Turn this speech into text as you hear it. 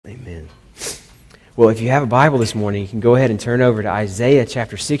Well, if you have a Bible this morning, you can go ahead and turn over to Isaiah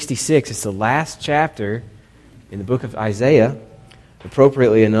chapter 66. It's the last chapter in the book of Isaiah,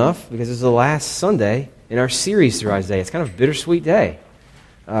 appropriately enough, because it's the last Sunday in our series through Isaiah. It's kind of a bittersweet day.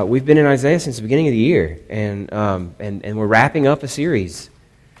 We've been in Isaiah since the beginning of the year, and we're wrapping up a series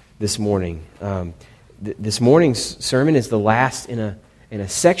this morning. This morning's sermon is the last in a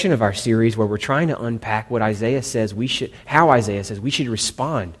section of our series where we're trying to unpack what Isaiah says how Isaiah says we should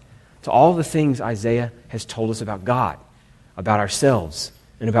respond to all the things Isaiah has told us about God, about ourselves,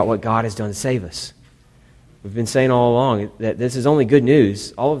 and about what God has done to save us. We've been saying all along that this is only good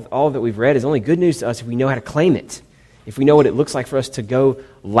news. All that we've read is only good news to us if we know how to claim it, if we know what it looks like for us to go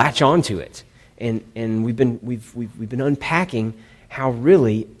latch onto it. And we've been unpacking how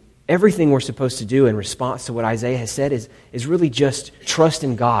really everything we're supposed to do in response to what Isaiah has said is really just trust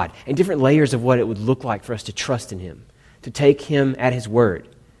in God, and different layers of what it would look like for us to trust in Him, to take Him at His word,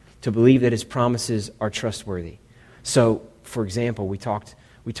 to believe that His promises are trustworthy. So, for example, we talked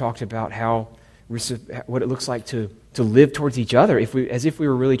about what it looks like to live towards each other as if we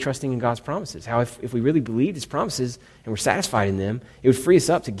were really trusting in God's promises. How if we really believed His promises and were satisfied in them, it would free us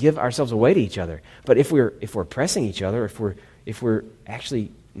up to give ourselves away to each other. But if we're oppressing each other, if we're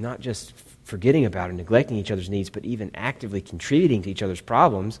actually not just forgetting about and neglecting each other's needs, but even actively contributing to each other's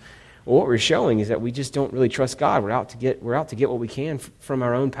problems, well, what we're showing is that we just don't really trust God. We're out to get what we can from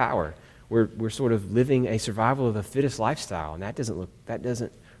our own power. We're sort of living a survival of the fittest lifestyle, and that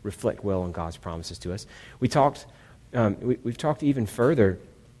doesn't reflect well on God's promises to us. We've talked even further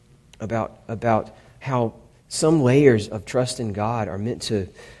about how some layers of trust in God are meant to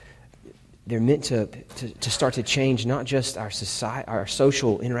start to change not just our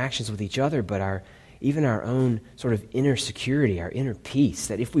social interactions with each other, but even our own sort of inner security, our inner peace,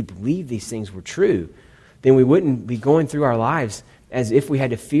 that if we believe these things were true, then we wouldn't be going through our lives as if we had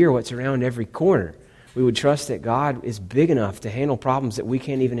to fear what's around every corner. We would trust that God is big enough to handle problems that we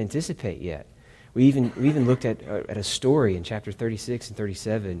can't even anticipate yet. We even looked at a story in chapter 36 and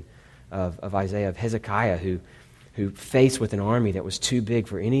 37 of Isaiah, of Hezekiah, who faced with an army that was too big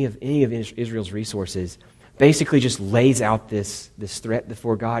for any of Israel's resources, basically just lays out this threat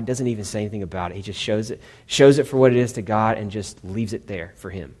before God, doesn't even say anything about it. He just shows it for what it is to God and just leaves it there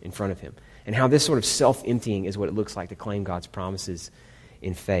for him, in front of him. And how this sort of self-emptying is what it looks like to claim God's promises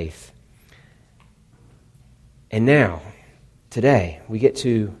in faith. And now, today, we get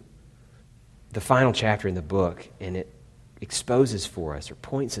to the final chapter in the book, and it exposes for us, or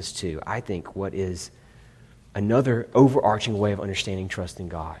points us to, I think, what is another overarching way of understanding trust in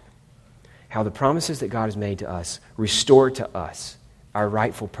God. How the promises that God has made to us restore to us our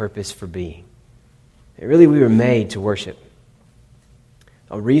rightful purpose for being. And really, we were made to worship.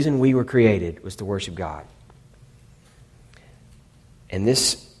 A reason we were created was to worship God. And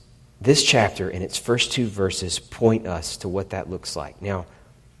this chapter and its first two verses point us to what that looks like. Now,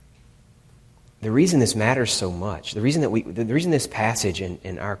 the reason this matters so much, the reason this passage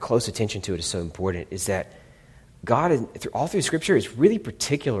and our close attention to it is so important is that God, all through Scripture, is really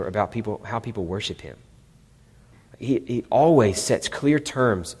particular about how people worship Him. He always sets clear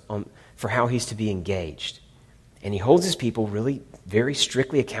terms for how He's to be engaged. And He holds His people really very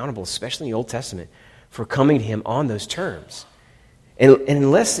strictly accountable, especially in the Old Testament, for coming to Him on those terms. And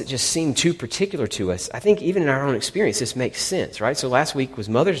unless it just seemed too particular to us, I think even in our own experience, this makes sense, right? So last week was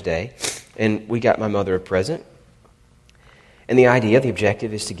Mother's Day, and we got my mother a present. And the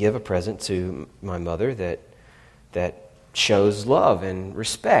objective is to give a present to my mother that shows love and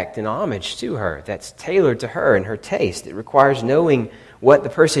respect and homage to her, that's tailored to her and her taste. It requires knowing what the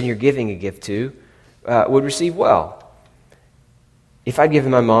person you're giving a gift to would receive well. If I'd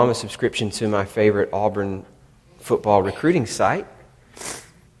given my mom a subscription to my favorite Auburn football recruiting site,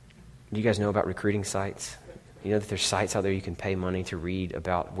 do you guys know about recruiting sites? You know that there's sites out there you can pay money to read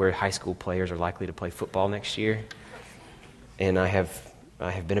about where high school players are likely to play football next year? And I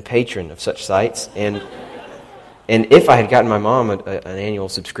have been a patron of such sites, and if I had gotten my mom an annual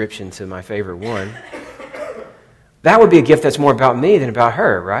subscription to my favorite one, that would be a gift that's more about me than about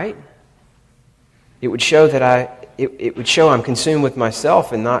her, right? It would show that I'm consumed with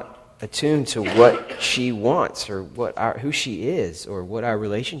myself and not attuned to what she wants or who she is or what our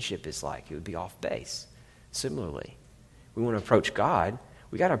relationship is like. It would be off base. Similarly, we want to approach God.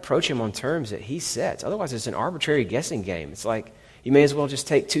 We got to approach Him on terms that He sets. Otherwise, it's an arbitrary guessing game. It's like you may as well just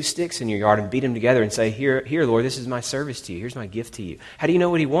take two sticks in your yard and beat them together and say, Here, Lord, this is my service to you. Here's my gift to you. How do you know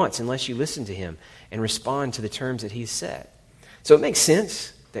what He wants unless you listen to Him and respond to the terms that He's set? So it makes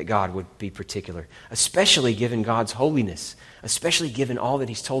sense that God would be particular, especially given God's holiness, especially given all that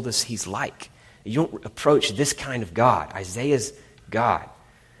He's told us He's like. You don't approach this kind of God, Isaiah's God,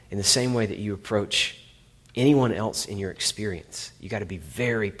 in the same way that you approach anyone else in your experience. You got to be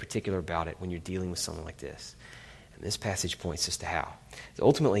very particular about it when you're dealing with someone like this. And this passage points us to how. So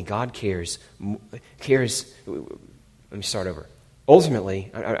ultimately, God cares. Let me start over. Ultimately,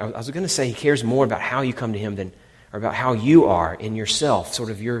 I was going to say he cares more about how you come to him or about how you are in yourself,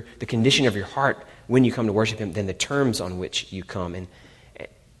 sort of the condition of your heart when you come to worship him, than the terms on which you come. And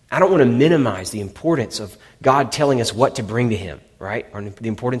I don't want to minimize the importance of God telling us what to bring to him, right? Or the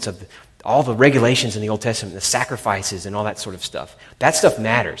importance of all the regulations in the Old Testament, the sacrifices and all that sort of stuff. That stuff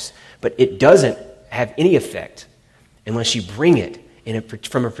matters, but it doesn't have any effect unless you bring it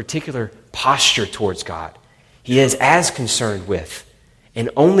from a particular posture towards God. He is as concerned with, and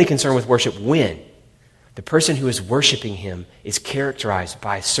only concerned with worship when the person who is worshiping him is characterized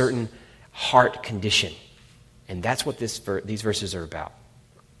by a certain heart condition. And that's what these verses are about.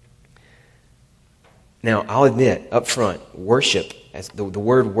 Now, I'll admit up front, worship, as the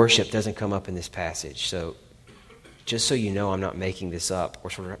word worship doesn't come up in this passage. So just so you know, I'm not making this up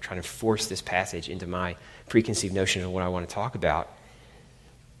or sort of trying to force this passage into my preconceived notion of what I want to talk about.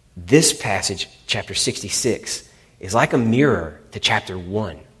 This passage, chapter 66, is like a mirror to chapter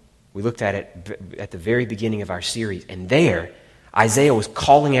 1. We looked at it at the very beginning of our series, and there, Isaiah was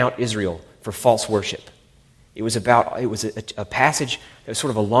calling out Israel for false worship. It was a passage that was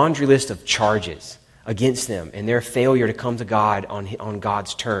sort of a laundry list of charges against them and their failure to come to God on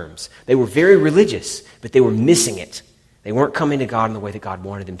God's terms. They were very religious, but they were missing it. They weren't coming to God in the way that God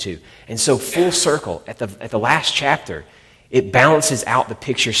wanted them to. And so full circle, at the last chapter, it balances out the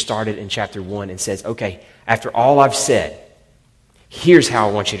picture started in chapter 1 and says, okay, after all I've said, here's how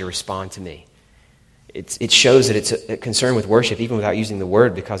I want you to respond to me. It shows that it's a concern with worship, even without using the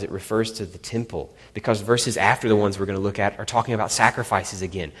word, because it refers to the temple. Because verses after the ones we're going to look at are talking about sacrifices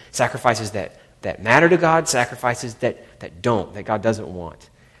again. Sacrifices that matter to God, sacrifices that don't, that God doesn't want.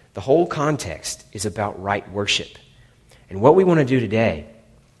 The whole context is about right worship. And what we want to do today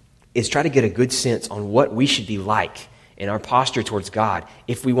is try to get a good sense on what we should be like in our posture towards God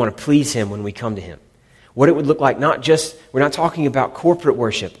if we want to please him when we come to him. What it would look like, we're not talking about corporate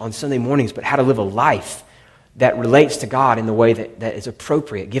worship on Sunday mornings, but how to live a life that relates to God in the way that is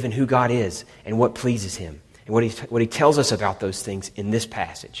appropriate given who God is and what pleases him and what he tells us about those things in this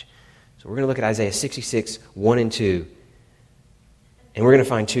passage. So we're going to look at Isaiah 66, 1 and 2, and we're going to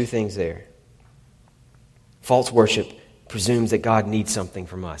find two things there. False worship presumes that God needs something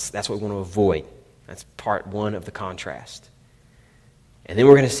from us. That's what we want to avoid. That's part one of the contrast. And then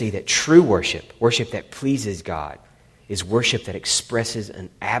we're going to see that true worship that pleases God, is worship that expresses an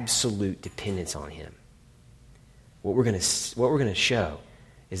absolute dependence on him. What we're going to show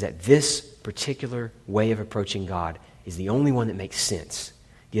is that this particular way of approaching God is the only one that makes sense,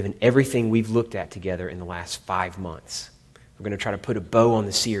 given everything we've looked at together in the last 5 months. We're going to try to put a bow on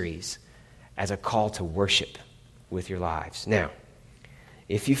the series as a call to worship with your lives. Now,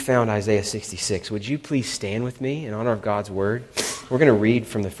 if you found Isaiah 66, would you please stand with me in honor of God's word? We're going to read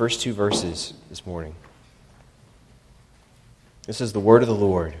from the first 2 verses this morning. This is the word of the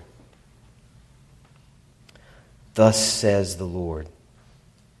Lord. Thus says the Lord,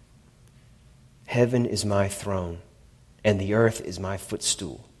 heaven is my throne, and the earth is my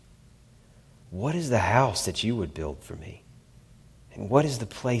footstool. What is the house that you would build for me? And what is the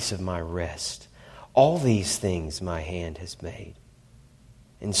place of my rest? All these things my hand has made.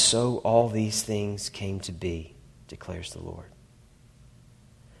 And so all these things came to be, declares the Lord.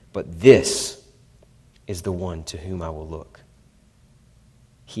 But this is the one to whom I will look.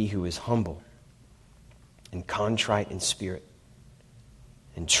 He who is humble and contrite in spirit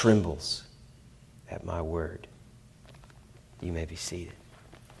and trembles at my word. You may be seated.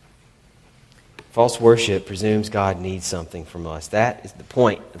 False worship presumes God needs something from us. That is the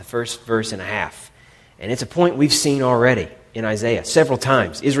point of the first verse and a half. And it's a point we've seen already in Isaiah several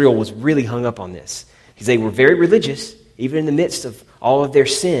times. Israel was really hung up on this because they were very religious, even in the midst of all of their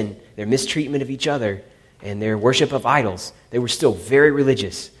sin, their mistreatment of each other, and their worship of idols. They were still very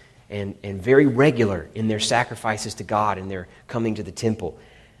religious and very regular in their sacrifices to God and their coming to the temple.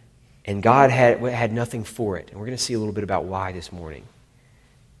 And God had nothing for it. And we're going to see a little bit about why this morning.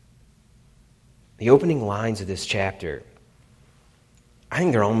 The opening lines of this chapter, I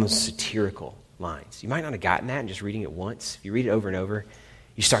think they're almost satirical lines. You might not have gotten that in just reading it once. If you read it over and over,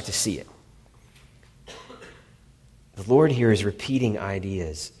 you start to see it. The Lord here is repeating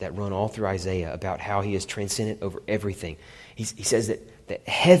ideas that run all through Isaiah about how he is transcendent over everything. He says that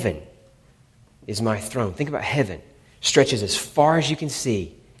heaven is my throne. Think about heaven. Stretches as far as you can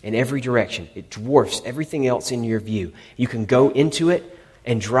see in every direction. It dwarfs everything else in your view. You can go into it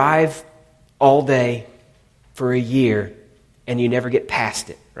and drive all day for a year and you never get past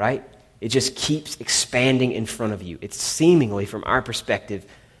it, right? It just keeps expanding in front of you. It's seemingly, from our perspective,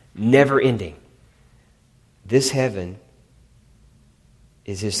 never ending. This heaven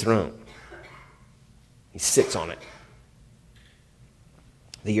is his throne. He sits on it.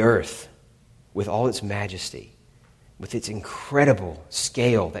 The earth, with all its majesty, with its incredible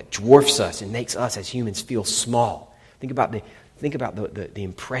scale that dwarfs us and makes us as humans feel small. Think about the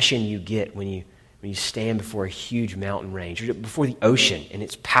impression you get when you stand before a huge mountain range, or before the ocean and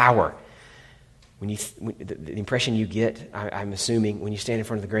its power. The impression you get, I'm assuming, when you stand in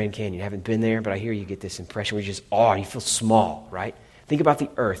front of the Grand Canyon. You haven't been there, but I hear you get this impression where you're just awed. You feel small, right? Think about the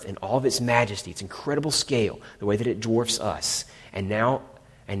earth and all of its majesty, its incredible scale, the way that it dwarfs us. And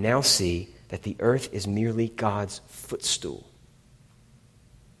now see that the earth is merely God's footstool.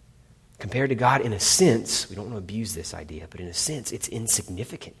 Compared to God, in a sense, we don't want to abuse this idea, but in a sense, it's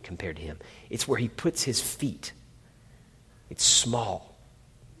insignificant compared to him. It's where he puts his feet. It's small.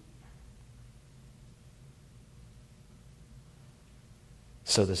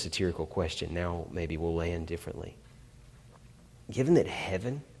 So the satirical question, now maybe we'll land differently. Given that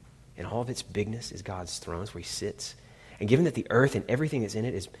heaven and all of its bigness is God's throne, it's where he sits, and given that the earth and everything that's in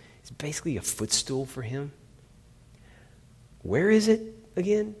it is basically a footstool for him, where is it,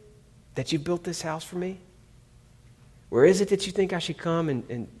 again, that you built this house for me? Where is it that you think I should come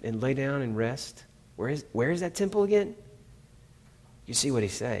and lay down and rest? Where is that temple again? You see what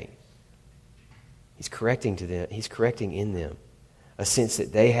he's saying. He's correcting in them a sense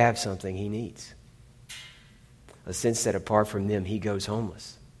that they have something he needs. A sense that apart from them, he goes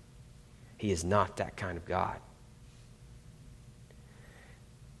homeless. He is not that kind of God.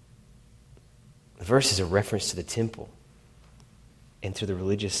 The verse is a reference to the temple and to the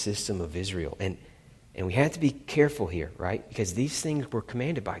religious system of Israel. And we have to be careful here, right? Because these things were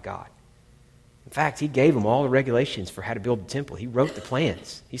commanded by God. In fact, he gave them all the regulations for how to build the temple. He wrote the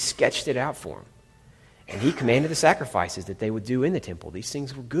plans. He sketched it out for them. And he commanded the sacrifices that they would do in the temple. These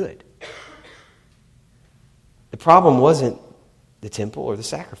things were good. The problem wasn't the temple or the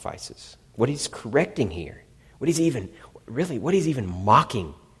sacrifices. What he's correcting here, what he's even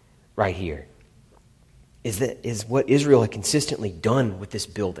mocking right here, is what Israel had consistently done with this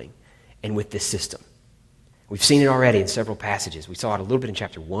building and with this system. We've seen it already in several passages. We saw it a little bit in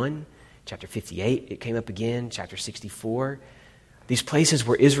chapter 1, chapter 58. It came up again, chapter 64. These places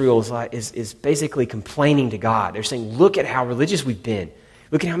where Israel is basically complaining to God. They're saying, look at how religious we've been.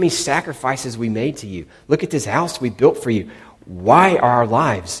 Look at how many sacrifices we made to you. Look at this house we built for you. Why are our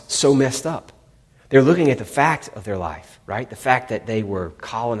lives so messed up? They're looking at the fact of their life, right? The fact that they were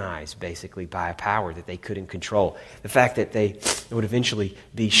colonized, basically, by a power that they couldn't control. The fact that they would eventually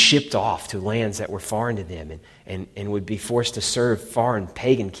be shipped off to lands that were foreign to them and would be forced to serve foreign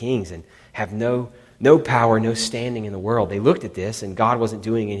pagan kings and have no power, no standing in the world. They looked at this, and God wasn't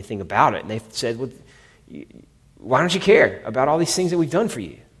doing anything about it. And they said, well, why don't you care about all these things that we've done for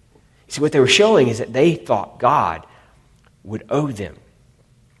you? See, what they were showing is that they thought God would owe them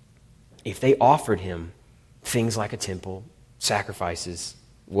if they offered him things like a temple, sacrifices,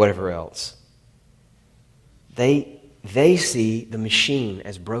 whatever else. They see the machine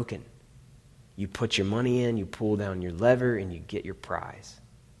as broken. You put your money in, you pull down your lever, and you get your prize.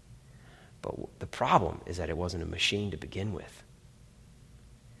 But the problem is that it wasn't a machine to begin with.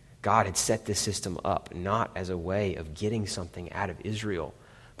 God had set this system up not as a way of getting something out of Israel,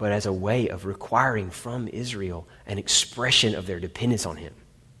 but as a way of requiring from Israel an expression of their dependence on him.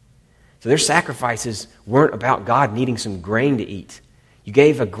 So their sacrifices weren't about God needing some grain to eat. You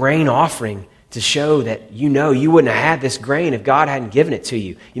gave a grain offering to show that you wouldn't have had this grain if God hadn't given it to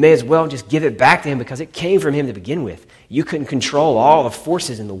you. You may as well just give it back to him because it came from him to begin with. You couldn't control all the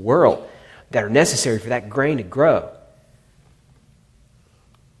forces in the world that are necessary for that grain to grow.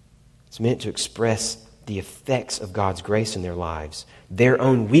 It's meant to express the effects of God's grace in their lives, their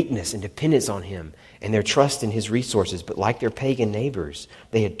own weakness and dependence on him, and their trust in his resources. But like their pagan neighbors,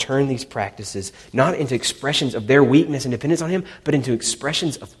 they had turned these practices not into expressions of their weakness and dependence on him, but into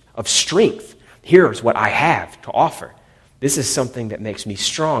expressions of strength. Here's what I have to offer. This is something that makes me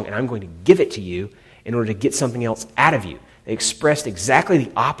strong, and I'm going to give it to you in order to get something else out of you. They expressed exactly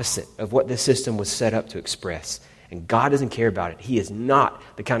the opposite of what this system was set up to express. And God doesn't care about it. He is not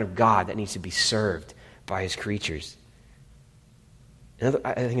the kind of God that needs to be served by his creatures.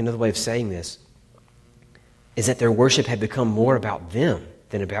 I think another way of saying this is that their worship had become more about them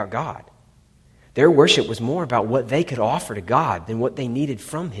than about God. Their worship was more about what they could offer to God than what they needed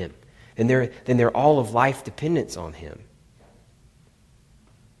from him, than their all of life dependence on him.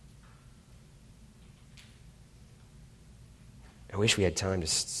 I wish we had time to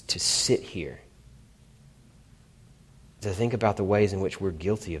sit here as I think about the ways in which we're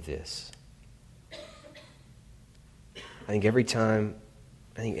guilty of this. I think every time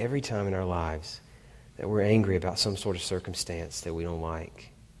in our lives that we're angry about some sort of circumstance that we don't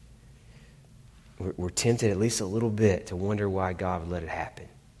like, we're tempted at least a little bit to wonder why God would let it happen.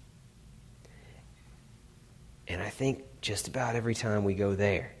 And I think just about every time we go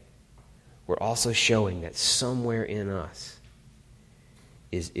there, we're also showing that somewhere in us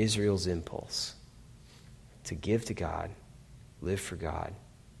is Israel's impulse to give to God, live for God,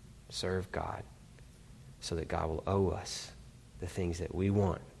 serve God, so that God will owe us the things that we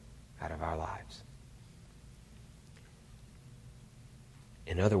want out of our lives.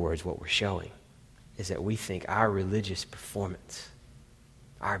 In other words, what we're showing is that we think our religious performance,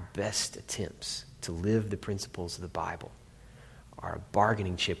 our best attempts to live the principles of the Bible, are a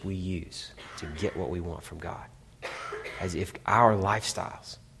bargaining chip we use to get what we want from God. As if our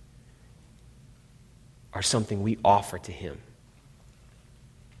lifestyles are something we offer to Him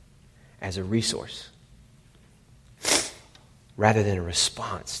as a resource, rather than a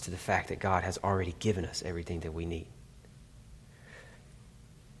response to the fact that God has already given us everything that we need.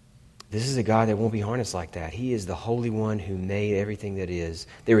 This is a God that won't be harnessed like that. He is the Holy One who made everything that is.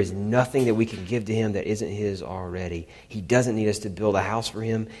 There is nothing that we can give to Him that isn't His already. He doesn't need us to build a house for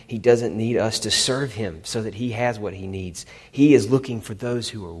Him. He doesn't need us to serve Him so that He has what He needs. He is looking for those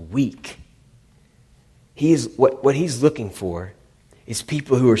who are weak. What He's looking for is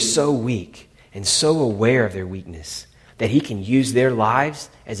people who are so weak and so aware of their weakness that He can use their lives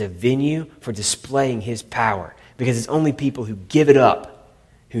as a venue for displaying His power. Because it's only people who give it up,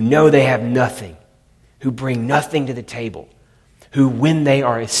 who know they have nothing, who bring nothing to the table, who, when they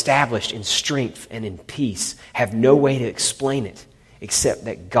are established in strength and in peace, have no way to explain it except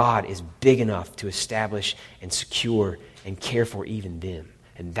that God is big enough to establish and secure and care for even them.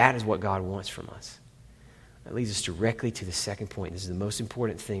 And that is what God wants from us. That leads us directly to the second point. This is the most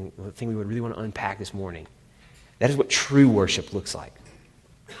important thing, the thing we would really want to unpack this morning. That is what true worship looks like.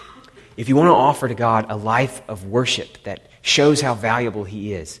 If you want to offer to God a life of worship that shows how valuable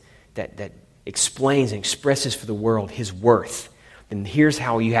He is, that explains and expresses for the world His worth, then here's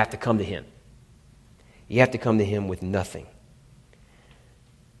how you have to come to Him. You have to come to Him with nothing.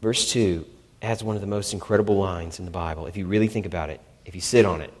 Verse 2 has one of the most incredible lines in the Bible. If you really think about it, if you sit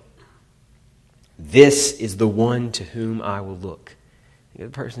on it, this is the one to whom I will look. The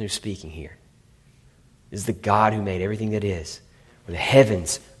person who's speaking here is the God who made everything that is. Where the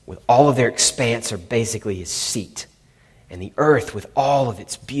heavens, with all of their expanse, are basically His seat. And the earth, with all of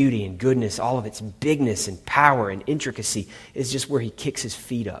its beauty and goodness, all of its bigness and power and intricacy, is just where He kicks His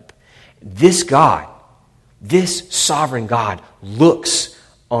feet up. This God, this sovereign God, looks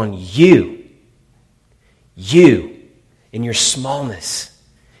on you in your smallness,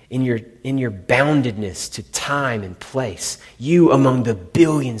 in your boundedness to time and place, you among the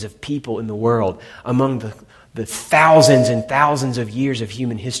billions of people in the world, among the thousands and thousands of years of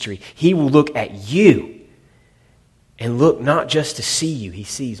human history. He will look at you and look not just to see you. He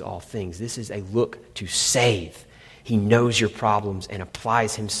sees all things. This is a look to save. He knows your problems and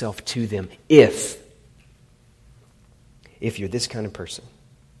applies Himself to them if you're this kind of person.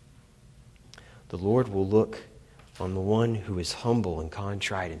 The Lord will look on the one who is humble and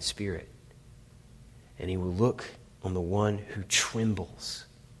contrite in spirit, and He will look on the one who trembles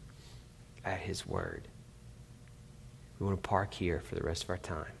at His word. We want to park here for the rest of our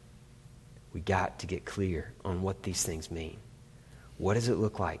time. We got to get clear on what these things mean. What does it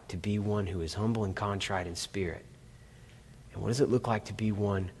look like to be one who is humble and contrite in spirit? And what does it look like to be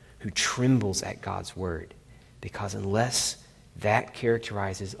one who trembles at God's word? Because unless that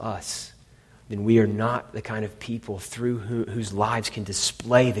characterizes us, then we are not the kind of people through whose lives can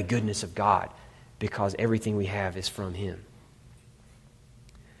display the goodness of God, because everything we have is from Him.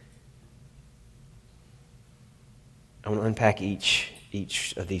 I want to unpack each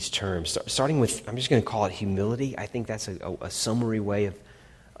of these terms, starting with, I'm just going to call it humility. I think that's a summary way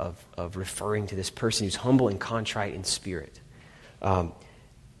of referring to this person who's humble and contrite in spirit.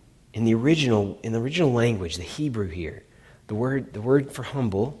 In the original language, the Hebrew here, the word for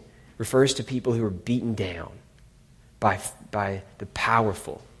humble refers to people who are beaten down by the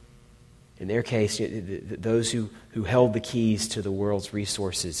powerful. In their case, those who held the keys to the world's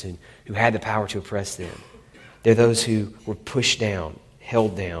resources and who had the power to oppress them. They're those who were pushed down,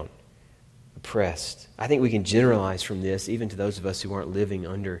 held down, oppressed. I think we can generalize from this even to those of us who aren't living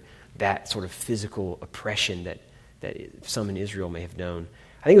under that sort of physical oppression that some in Israel may have known.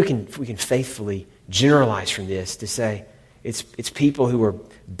 I think we can faithfully generalize from this to say it's people who are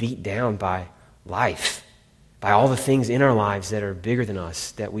beat down by life, by all the things in our lives that are bigger than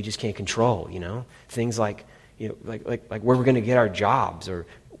us that we just can't control, Things like, like where we're going to get our jobs, or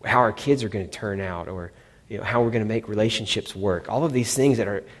how our kids are going to turn out, or how we're going to make relationships work. All of these things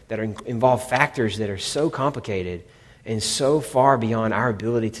that involve factors that are so complicated and so far beyond our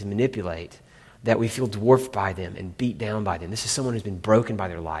ability to manipulate that we feel dwarfed by them and beat down by them. This is someone who's been broken by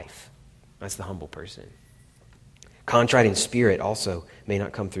their life. That's the humble person. Contrite in spirit also may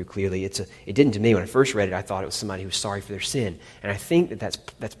not come through clearly. It didn't to me. When I first read it, I thought it was somebody who was sorry for their sin. And I think that's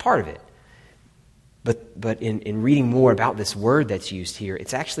part of it. But in reading more about this word that's used here,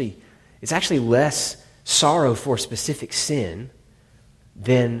 it's actually less sorrow for specific sin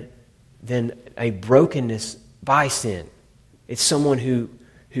than a brokenness by sin. It's someone who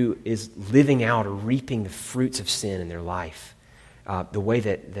is living out or reaping the fruits of sin in their life. The way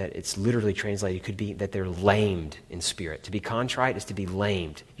that it's literally translated could be that they're lamed in spirit. To be contrite is to be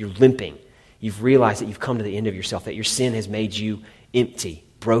lamed. You're limping. You've realized that you've come to the end of yourself, that your sin has made you empty,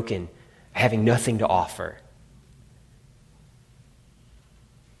 broken, having nothing to offer.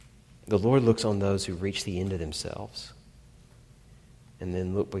 The Lord looks on those who reach the end of themselves and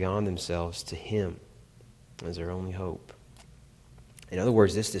then look beyond themselves to Him as their only hope. In other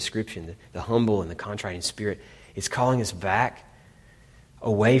words, this description, the humble and the contrite in spirit, is calling us back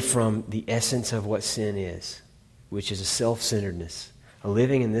away from the essence of what sin is, which is a self-centeredness, a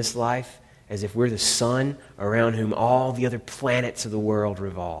living in this life as if we're the sun around whom all the other planets of the world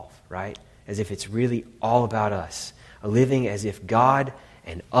revolve, right? As if it's really all about us. A living as if God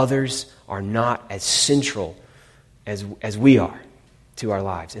and others are not as central as we are to our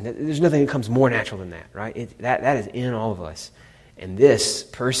lives. And there's nothing that comes more natural than that, right? That is in all of us. And this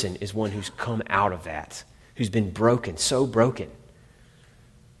person is one who's come out of that, who's been broken, so broken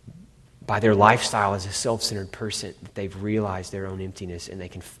by their lifestyle as a self-centered person that they've realized their own emptiness, and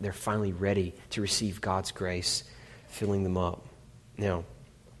they're finally ready to receive God's grace filling them up. Now,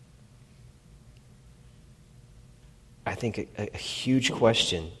 I think a huge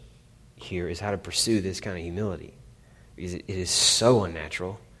question here is how to pursue this kind of humility, because it is so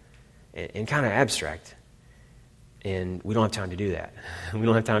unnatural and kind of abstract. And we don't have time to do that. We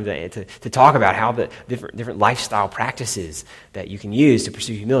don't have time to talk about how the different lifestyle practices that you can use to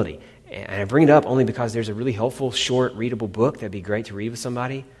pursue humility. And I bring it up only because there's a really helpful, short, readable book that'd be great to read with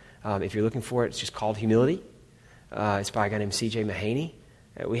somebody. If you're looking for it, it's just called Humility. It's by a guy named C.J. Mahaney.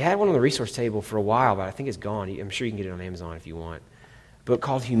 We had one on the resource table for a while, but I think it's gone. I'm sure you can get it on Amazon if you want. A book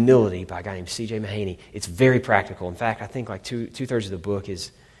called Humility by a guy named C.J. Mahaney. It's very practical. In fact, I think like two-thirds of the book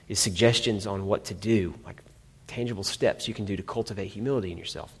is suggestions on what to do, like tangible steps you can do to cultivate humility in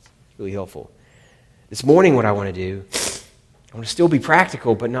yourself. It's really helpful. This morning, what I want to do, I want to still be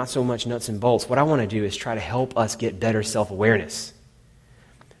practical, but not so much nuts and bolts. What I want to do is try to help us get better self-awareness.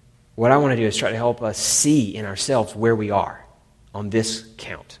 What I want to do is try to help us see in ourselves where we are on this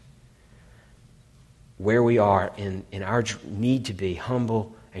count. Where we are in our need to be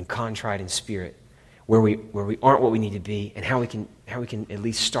humble and contrite in spirit. Where we aren't what we need to be, and how we can at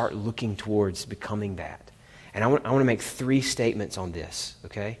least start looking towards becoming that. And I want to make 3 statements on this,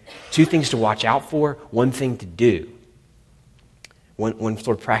 okay? 2 things to watch out for, 1 thing to do. One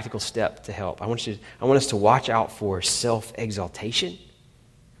sort of practical step to help. I want us to watch out for self-exaltation.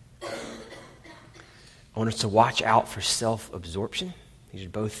 I want us to watch out for self-absorption. These are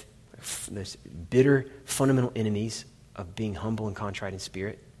both bitter, fundamental enemies of being humble and contrite in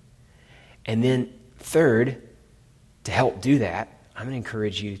spirit. And then third, to help do that, I'm going to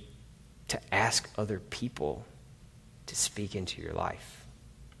encourage you to ask other people to speak into your life.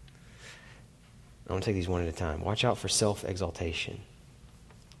 I want to take these one at a time. Watch out for self-exaltation.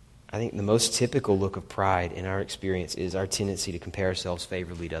 I think the most typical look of pride in our experience is our tendency to compare ourselves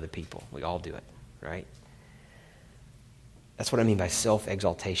favorably to other people. We all do it, right? That's what I mean by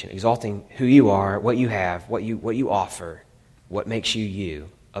self-exaltation. Exalting who you are, what you have, what you offer, what makes you you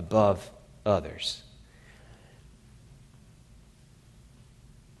above others.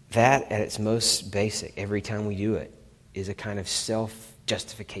 That, at its most basic, every time we do it, is a kind of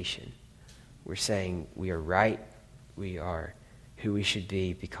self-justification. We're saying we are right, we are who we should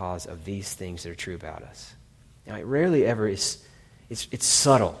be because of these things that are true about us. Now, it rarely ever is, it's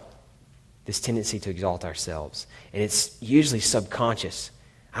subtle, this tendency to exalt ourselves. And it's usually subconscious.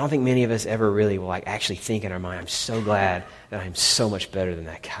 I don't think many of us ever really will actually think in our mind, I'm so glad that I'm so much better than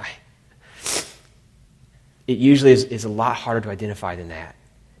that guy. It usually is a lot harder to identify than that.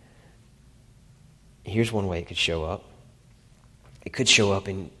 Here's one way it could show up. It could show up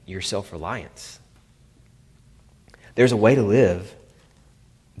in your self-reliance. There's a way to live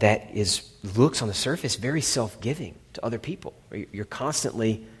that looks on the surface very self-giving to other people. You're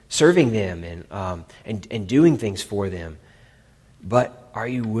constantly serving them and doing things for them. But are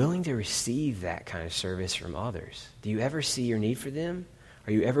you willing to receive that kind of service from others? Do you ever see your need for them?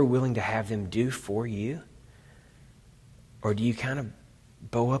 Are you ever willing to have them do for you? Or do you kind of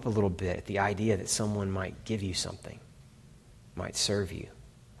bow up a little bit at the idea that someone might give you something, might serve you?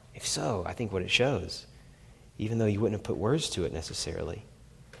 If so, I think what it shows, even though you wouldn't have put words to it necessarily,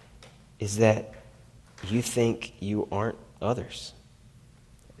 is that you think you aren't others.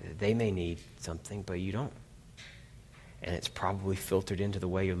 They may need something, but you don't. And it's probably filtered into the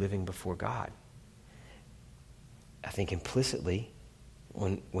way you're living before God. I think implicitly,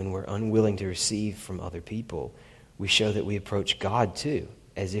 when we're unwilling to receive from other people, we show that we approach God too,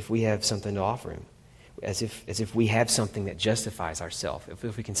 as if we have something to offer him, as if we have something that justifies ourselves.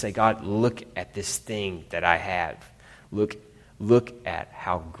 If we can say, God, look at this thing that I have. Look at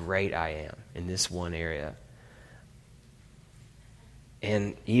how great I am in this one area.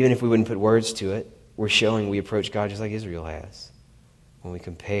 And even if we wouldn't put words to it, we're showing we approach God just like Israel has. When we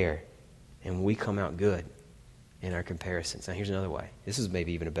compare and we come out good in our comparisons. Now here's another way. This is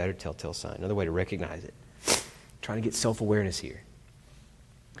maybe even a better telltale sign. Another way to recognize it. Trying to get self-awareness here.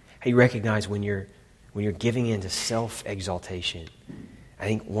 How you recognize when you're giving in to self-exaltation. I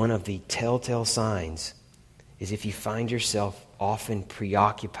think one of the telltale signs is if you find yourself often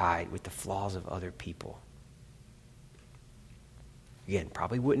preoccupied with the flaws of other people. Again,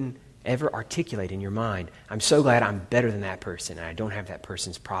 probably wouldn't ever articulate in your mind, I'm so glad I'm better than that person and I don't have that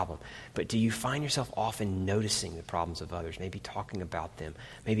person's problem. But do you find yourself often noticing the problems of others, maybe talking about them,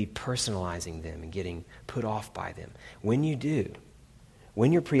 maybe personalizing them and getting put off by them? When you do,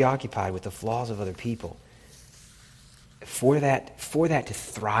 when you're preoccupied with the flaws of other people, for that to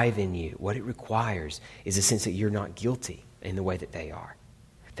thrive in you, what it requires is a sense that you're not guilty in the way that they are,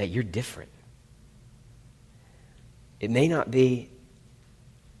 that you're different. It may not be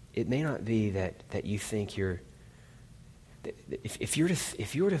that you think if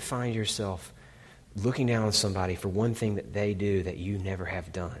you were to find yourself looking down on somebody for one thing that they do that you never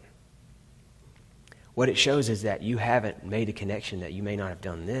have done, what it shows is that you haven't made a connection that you may not have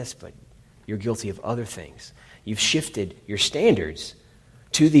done this, but you're guilty of other things. You've shifted your standards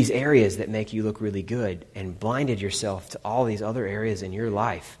to these areas that make you look really good and blinded yourself to all these other areas in your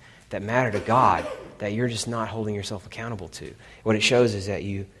life that matter to God that you're just not holding yourself accountable to. What it shows is that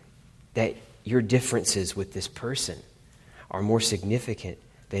your differences with this person are more significant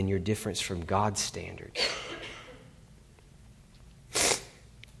than your difference from God's standards.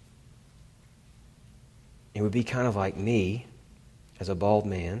 It would be kind of like me, as a bald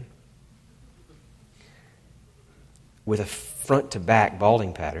man, with a front-to-back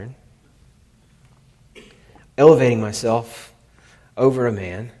balding pattern, elevating myself over a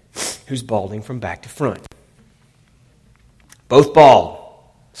man who's balding from back to front. Both bald.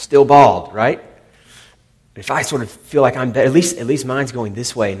 Still bald, right? If I sort of feel like I'm better, at least mine's going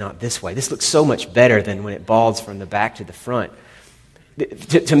this way, not this way. This looks so much better than when it balds from the back to the front.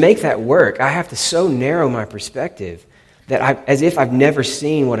 To make that work, I have to so narrow my perspective that as if I've never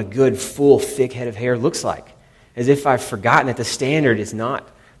seen what a good, full, thick head of hair looks like. As if I've forgotten that the standard is not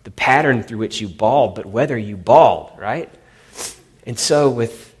the pattern through which you bald, but whether you bald, right? And so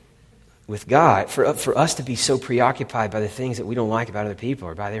with God, for us to be so preoccupied by the things that we don't like about other people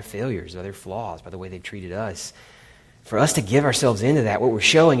or by their failures or their flaws, by the way they've treated us, for us to give ourselves into that, what we're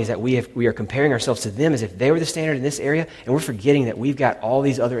showing is that we are comparing ourselves to them as if they were the standard in this area, and we're forgetting that we've got all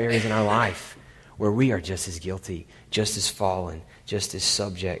these other areas in our life where we are just as guilty, just as fallen, just as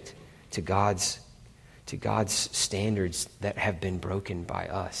subject to God's standards that have been broken by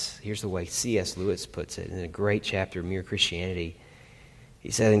us. Here's the way C.S. Lewis puts it in a great chapter of Mere Christianity. He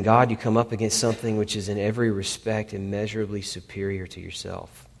said, in God you come up against something which is in every respect immeasurably superior to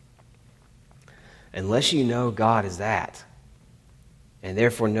yourself. Unless you know God as that, and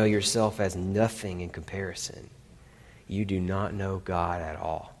therefore know yourself as nothing in comparison, you do not know God at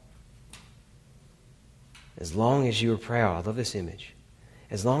all. As long as you are proud, I love this image,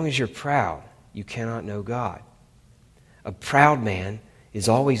 as long as you're proud, you cannot know God. A proud man is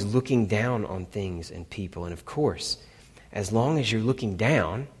always looking down on things and people, and of course, as long as you're looking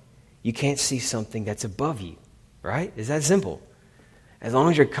down, you can't see something that's above you, right? It's that simple. As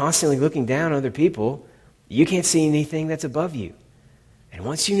long as you're constantly looking down on other people, you can't see anything that's above you. And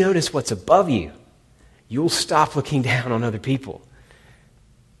once you notice what's above you, you'll stop looking down on other people.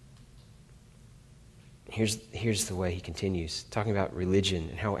 Here's the way he continues, talking about religion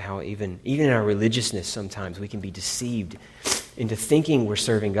and how even in our religiousness sometimes we can be deceived into thinking we're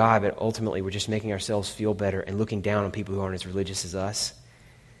serving God, but ultimately we're just making ourselves feel better and looking down on people who aren't as religious as us.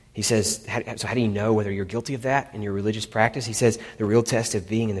 He says, so how do you know whether you're guilty of that in your religious practice? He says, the real test of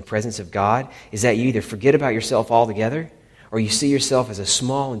being in the presence of God is that you either forget about yourself altogether or you see yourself as a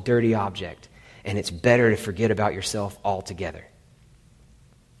small and dirty object, and it's better to forget about yourself altogether.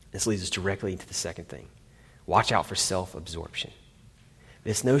 This leads us directly into the second thing. Watch out for self-absorption.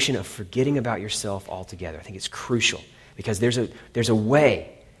 This notion of forgetting about yourself altogether, I think it's crucial, because there's a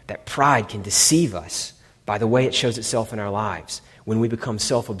way that pride can deceive us by the way it shows itself in our lives when we become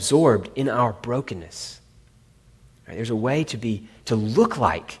self-absorbed in our brokenness. Right? There's a way to look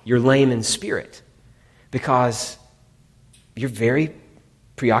like you're lame in spirit because you're very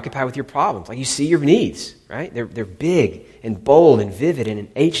preoccupied with your problems. Like you see your needs, right? They're big and bold and vivid and in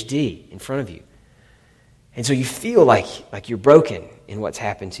HD in front of you. And so you feel like you're broken in what's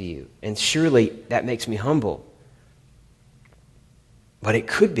happened to you. And surely that makes me humble. But it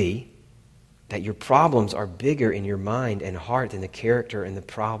could be that your problems are bigger in your mind and heart than the character and the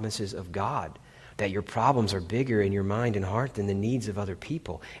promises of God. That your problems are bigger in your mind and heart than the needs of other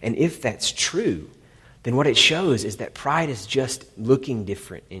people. And if that's true, then what it shows is that pride is just looking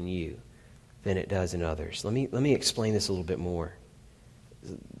different in you than it does in others. Let me explain this a little bit more.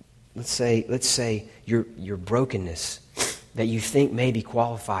 Let's say your brokenness that you think maybe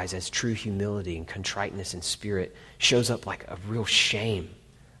qualifies as true humility and contriteness in spirit shows up like a real shame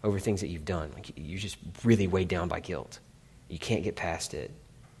over things that you've done. Like you're just really weighed down by guilt. You can't get past it.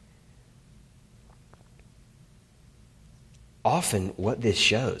 Often what this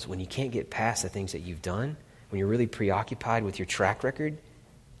shows, when you can't get past the things that you've done, when you're really preoccupied with your track record,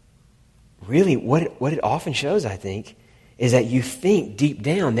 really what it often shows, I think, is that you think deep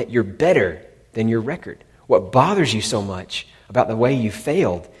down that you're better than your record. What bothers you so much about the way you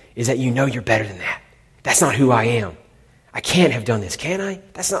failed is that you know you're better than that. That's not who I am. I can't have done this, can I?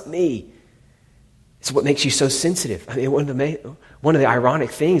 That's not me. It's what makes you so sensitive. I mean, one of the ironic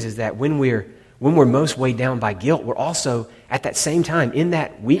things is that when we're most weighed down by guilt, we're also, at that same time, in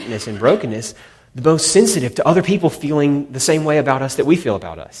that weakness and brokenness, the most sensitive to other people feeling the same way about us that we feel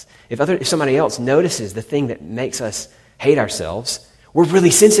about us. If somebody else notices the thing that makes us hate ourselves, we're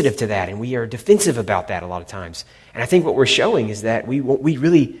really sensitive to that, and we are defensive about that a lot of times. And I think what we're showing is that we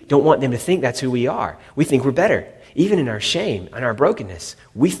really don't want them to think that's who we are. We think we're better. Even in our shame and our brokenness,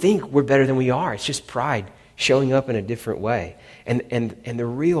 we think we're better than we are. It's just pride showing up in a different way. And the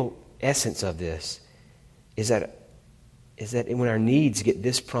real essence of this is that when our needs get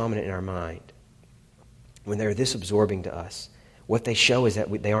this prominent in our mind, when they're this absorbing to us, what they show is that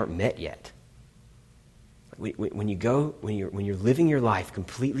they aren't met yet. When you're living your life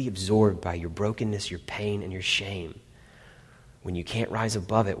completely absorbed by your brokenness, your pain, and your shame, when you can't rise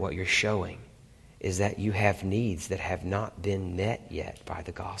above it, what you're showing is that you have needs that have not been met yet by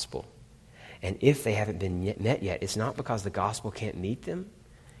the gospel. And if they haven't been met yet, it's not because the gospel can't meet them.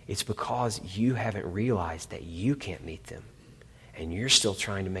 It's because you haven't realized that you can't meet them. And you're still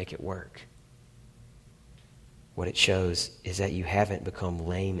trying to make it work. What it shows is that you haven't become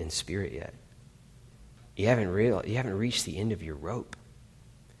lame in spirit yet. You haven't reached the end of your rope.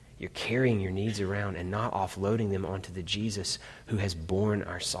 You're carrying your needs around and not offloading them onto the Jesus who has borne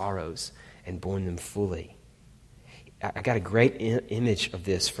our sorrows and borne them fully. I got a great image of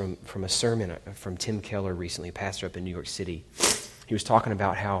this from a sermon from Tim Keller recently, a pastor up in New York City. He was talking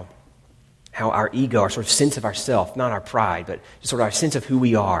about how our ego, our sort of sense of ourself, not our pride, but sort of our sense of who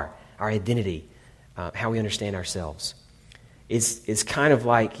we are, our identity, how we understand ourselves, is kind of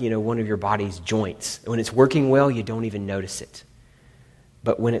like, one of your body's joints. When it's working well, you don't even notice it.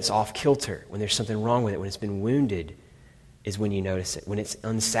 But when it's off kilter, when there's something wrong with it, when it's been wounded, is when you notice it. When it's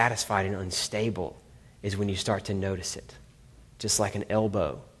unsatisfied and unstable is when you start to notice it. Just like an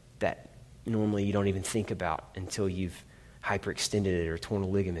elbow that normally you don't even think about until you've hyperextended it or torn a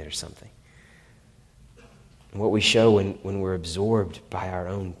ligament or something. And what we show when we're absorbed by our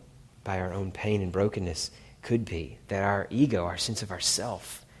own pain and brokenness could be that our ego, our sense of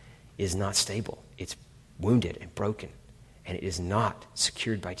ourself, is not stable. It's wounded and broken, and it is not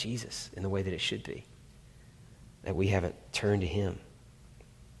secured by Jesus in the way that it should be. That we haven't turned to Him.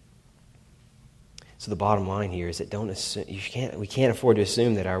 So the bottom line here is that we can't afford to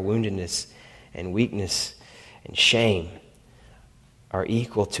assume that our woundedness and weakness and shame are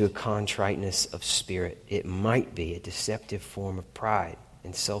equal to a contriteness of spirit. It might be a deceptive form of pride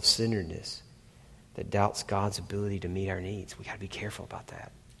and self-centeredness that doubts God's ability to meet our needs. We got to be careful about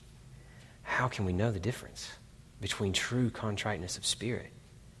that. How can we know the difference between true contriteness of spirit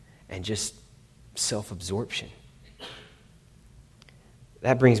and just self-absorption?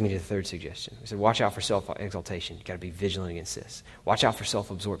 That brings me to the third suggestion. We said, watch out for self-exaltation. You've got to be vigilant against this. Watch out for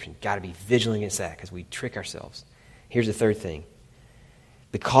self-absorption. You've got to be vigilant against that because we trick ourselves. Here's the third thing.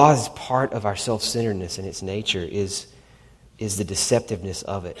 Because part of our self-centeredness in its nature is the deceptiveness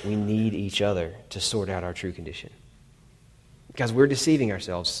of it. We need each other to sort out our true condition. Because we're deceiving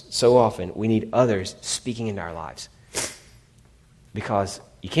ourselves so often. We need others speaking into our lives. Because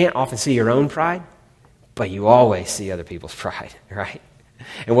you can't often see your own pride, but you always see other people's pride, right?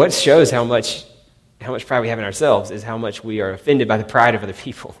 And what shows how much pride we have in ourselves is how much we are offended by the pride of other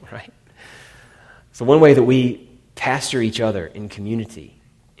people, right? So one way that we pastor each other in community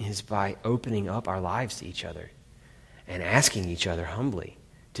is by opening up our lives to each other and asking each other humbly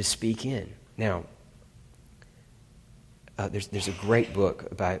to speak in. Now, there's a great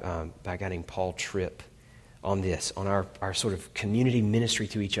book by a guy named Paul Tripp on this, on our sort of community ministry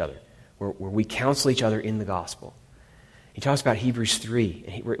to each other, where we counsel each other in the gospel. He talks about Hebrews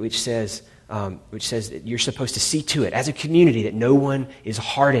 3, which says that you're supposed to see to it as a community that no one is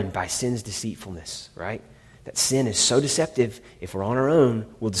hardened by sin's deceitfulness, right? That sin is so deceptive, if we're on our own,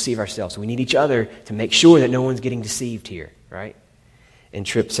 we'll deceive ourselves. So we need each other to make sure that no one's getting deceived here, right? And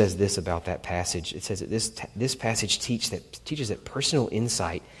Tripp says this about that passage. It says that this passage teaches that personal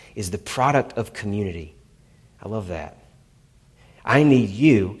insight is the product of community. I love that. I need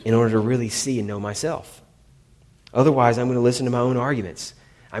you in order to really see and know myself. Otherwise, I'm going to listen to my own arguments.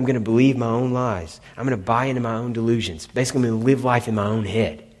 I'm going to believe my own lies. I'm going to buy into my own delusions. Basically, I'm going to live life in my own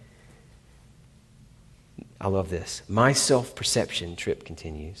head. I love this. My self-perception, Tripp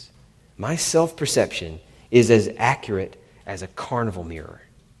continues, my self-perception is as accurate as a carnival mirror.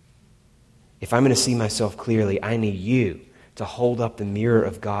 If I'm going to see myself clearly, I need you to hold up the mirror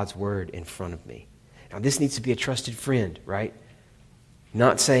of God's word in front of me. Now, this needs to be a trusted friend, right?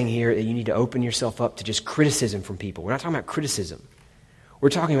 Not saying here that you need to open yourself up to just criticism from people. We're not talking about criticism. We're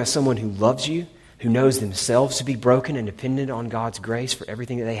talking about someone who loves you, who knows themselves to be broken and dependent on God's grace for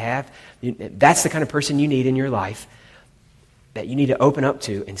everything that they have. That's the kind of person you need in your life that you need to open up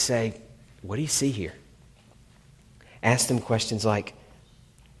to and say, what do you see here? Ask them questions like,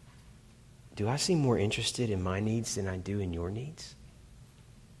 do I seem more interested in my needs than I do in your needs?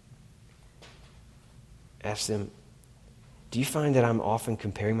 Ask them, do you find that I'm often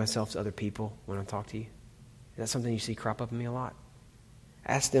comparing myself to other people when I talk to you? Is that something you see crop up in me a lot?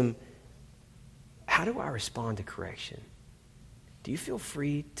 Ask them, how do I respond to correction? Do you feel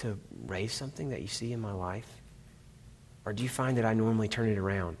free to raise something that you see in my life? Or do you find that I normally turn it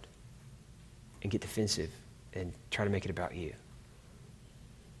around and get defensive and try to make it about you?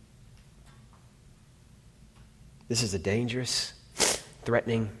 This is a dangerous,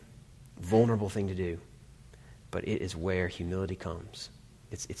 threatening, vulnerable thing to do. But it is where humility comes.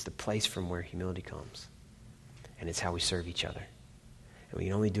 It's the place from where humility comes. And it's how we serve each other. And we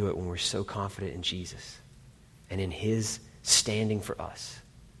can only do it when we're so confident in Jesus and in his standing for us,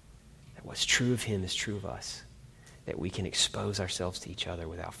 that what's true of him is true of us, that we can expose ourselves to each other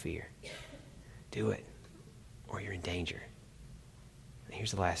without fear. Do it, or you're in danger. And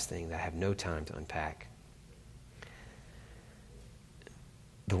here's the last thing that I have no time to unpack.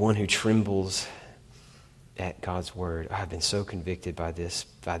 The one who trembles at God's word. I have been so convicted by this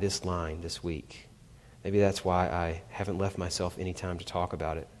line this week. Maybe that's why I haven't left myself any time to talk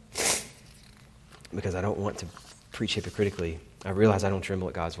about it. Because I don't want to preach hypocritically. I realize I don't tremble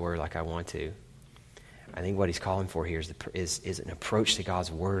at God's word like I want to. I think what he's calling for here is an approach to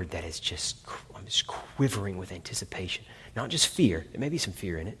God's word that is I'm just quivering with anticipation. Not just fear. There may be some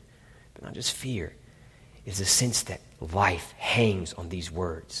fear in it, but not just fear. It's a sense that life hangs on these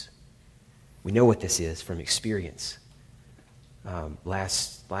words. We know what this is from experience.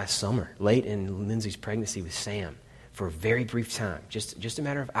 Last summer, late in Lindsay's pregnancy with Sam, for a very brief time, just a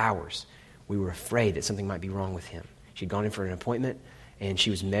matter of hours, we were afraid that something might be wrong with him. She'd gone in for an appointment, and she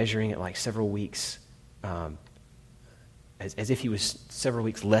was measuring at like several weeks, as if he was several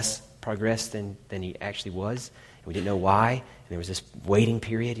weeks less progressed than he actually was. And we didn't know why. And there was this waiting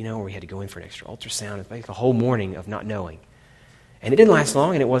period, where we had to go in for an extra ultrasound. It's like a whole morning of not knowing. And it didn't last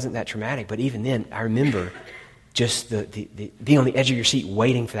long, and it wasn't that traumatic. But even then, I remember just the being on the edge of your seat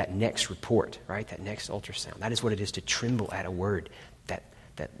waiting for that next report, right? That next ultrasound. That is what it is to tremble at a word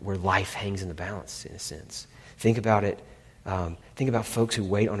that where life hangs in the balance, in a sense. Think about it. Think about folks who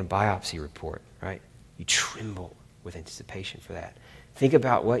wait on a biopsy report, right? You tremble with anticipation for that. Think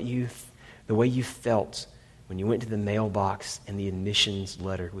about the way you felt when you went to the mailbox and the admissions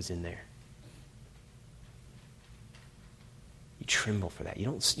letter was in there. You tremble for that. You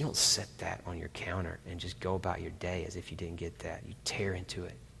don't set that on your counter and just go about your day as if you didn't get that. You tear into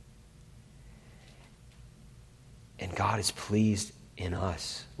it. And God is pleased in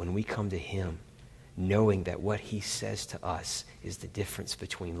us when we come to him, knowing that what he says to us is the difference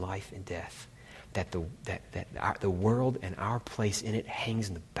between life and death. That the world and our place in it hangs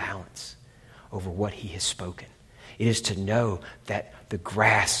in the balance over what he has spoken. It is to know that the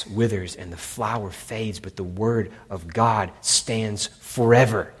grass withers and the flower fades, but the word of God stands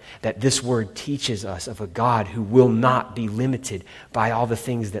forever. That this word teaches us of a God who will not be limited by all the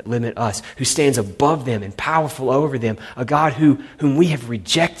things that limit us, who stands above them and powerful over them, a God whom we have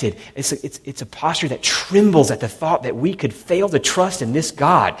rejected. It's a posture that trembles at the thought that we could fail to trust in this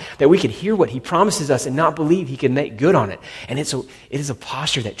God, that we could hear what he promises us and not believe he can make good on it. And it is a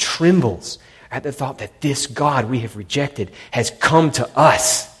posture that trembles at the thought that this God we have rejected has come to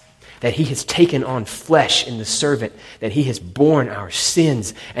us, that he has taken on flesh in the servant, that he has borne our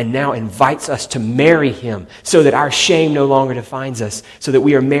sins and now invites us to marry him so that our shame no longer defines us, so that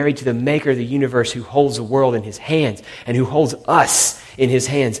we are married to the maker of the universe who holds the world in his hands and who holds us in his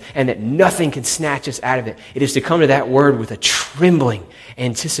hands, and that nothing can snatch us out of it. It is to come to that word with a trembling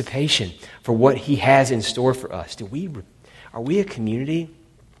anticipation for what he has in store for us. Are we a community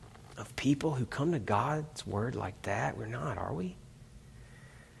of people who come to God's word like that? We're not, are we?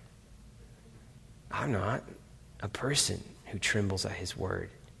 I'm not a person who trembles at his word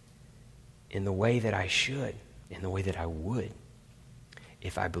in the way that I should, in the way that I would,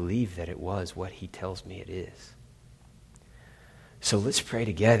 if I believe that it was what he tells me it is. So let's pray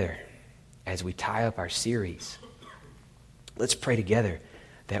together as we tie up our series. Let's pray together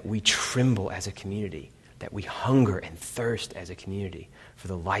that we tremble as a community, that we hunger and thirst as a community for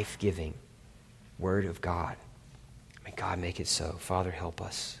the life-giving word of God. May God make it so. Father, help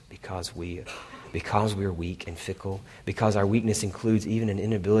us because we are weak and fickle, because our weakness includes even an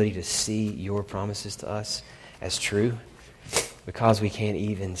inability to see your promises to us as true, because we can't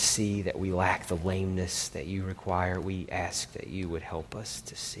even see that we lack the lameness that you require. We ask that you would help us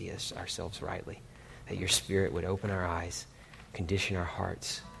to see ourselves rightly, that your Spirit would open our eyes, condition our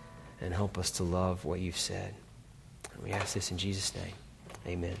hearts, and help us to love what you've said. And we ask this in Jesus' name.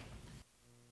 Amen.